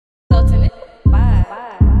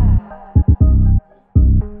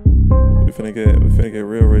We finna get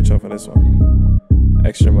real rich off of this one.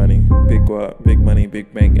 Extra money, big guap, big money,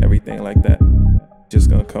 big bank, everything like that. Just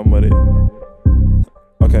gonna come with it.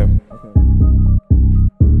 Okay.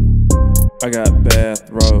 I got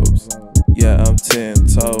bathrobes, yeah, I'm 10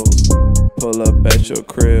 toes. Pull up at your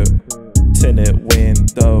crib, tinted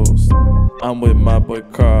windows. I'm with my boy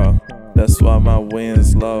Carl, that's why my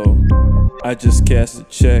wind's low. I just cashed a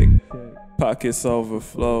check, pockets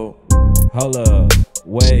overflow. Hold up,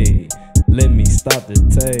 wait, let me stop the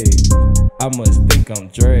tape. I must think I'm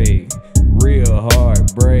Drake, real hard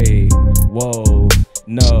break. Whoa,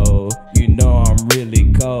 no, you know I'm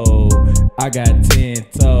really cold. I got 10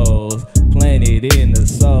 toes, planted in the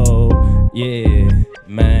soul. Yeah,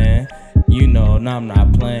 man, you know I'm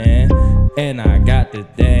not playing. And I got the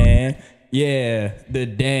Dan, yeah, the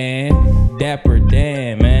Dan, Dapper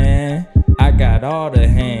Dan, man. I got all the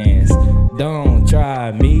hands, don't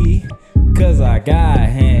try me, cause I got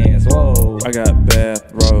hands, whoa. I got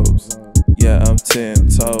bathrobes, yeah, I'm 10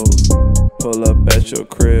 toes. Pull up at your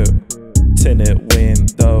crib, tinted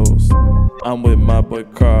windows. I'm with my boy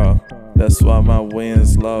Carl, that's why my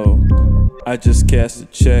wind's low. I just cashed a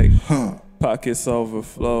check, pockets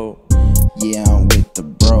overflow. Yeah, I'm with the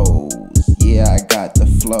bros, yeah, I got the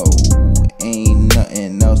flow. Ain't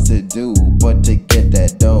nothing else to do but to get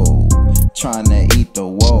that dough. Tryna eat the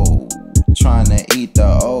woe, tryna eat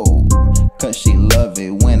the O, cause she love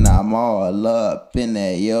it when I'm all up in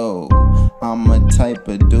that yo. I'm a type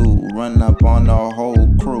of dude, run up on the whole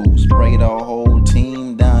crew, spray the whole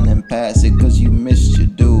team down and pass it cause you missed your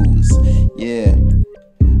dues. Yeah,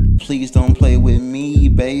 please don't play with me,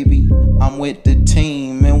 baby. I'm with the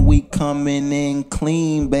team and we coming in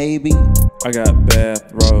clean, baby. I got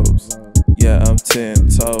bathrobes, yeah, I'm 10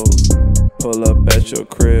 toes. Pull up at your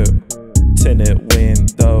crib, tinted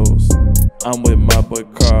windows. I'm with my boy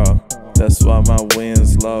Carl, that's why my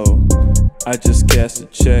wind's low. I just cashed a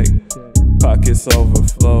check, pockets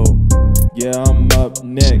overflow. Yeah, I'm up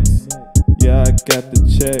next, yeah, I got the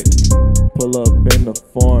check. Pull up in the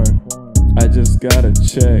foreign, I just got a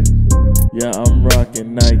check. Yeah, I'm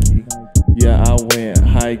rocking Nike, yeah, I went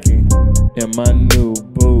hiking in my new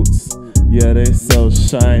boots. Yeah, they so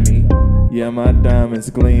shiny, yeah, my diamonds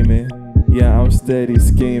gleaming. Yeah, I'm steady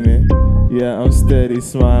scheming, yeah, I'm steady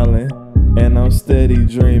smiling, and I'm steady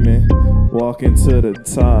dreaming. Walking to the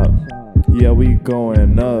top, yeah, we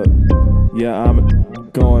going up. Yeah, I'm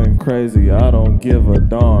going crazy, I don't give a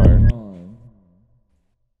darn.